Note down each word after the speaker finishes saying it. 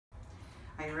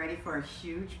Are you ready for a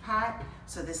huge pot?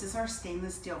 So this is our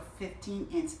stainless steel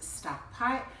 15-inch stock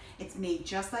pot. It's made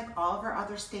just like all of our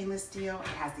other stainless steel. It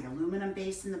has the aluminum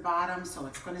base in the bottom, so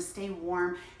it's gonna stay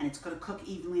warm and it's gonna cook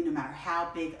evenly no matter how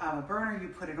big of a burner you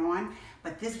put it on.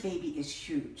 But this baby is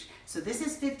huge. So this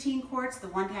is 15 quarts, the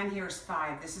one down here is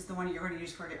 5. This is the one you're gonna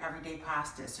use for your everyday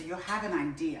pasta, so you'll have an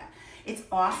idea. It's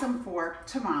awesome for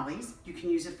tamales. You can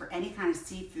use it for any kind of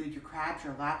seafood, your crabs,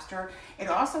 your lobster. It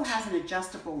also has an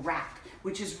adjustable rack,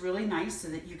 which is really nice so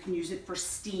that you can use it for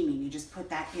steaming. You just put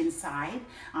that inside.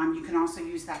 You can also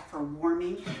use that for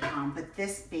warming, but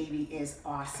this baby is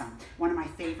awesome. One of my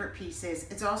favorite pieces.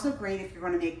 It's also great if you're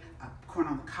gonna make corn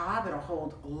on the cob. It'll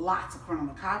hold lots of corn on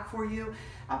the cob for you.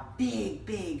 A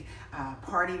big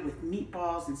party with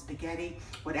meatballs and spaghetti,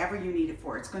 whatever you need it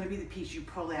for. It's gonna be the piece you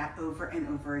pull out over and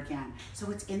over again.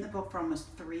 So it's in the book for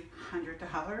almost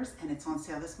 $300 and it's on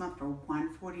sale this month for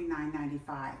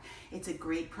 $149.95. It's a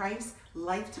great price,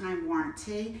 lifetime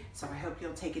warranty, so I hope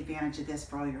you'll take advantage of this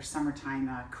for all your summertime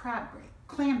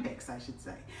clam bakes, I should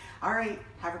say. All right,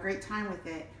 have a great time with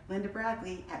it. Linda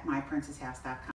Bradley at myprincesshouse.com.